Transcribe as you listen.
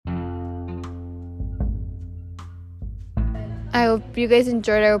I hope you guys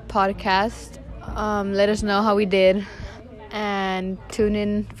enjoyed our podcast. Let us know how we did, and tune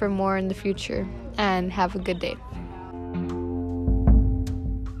in for more in the future. And have a good day.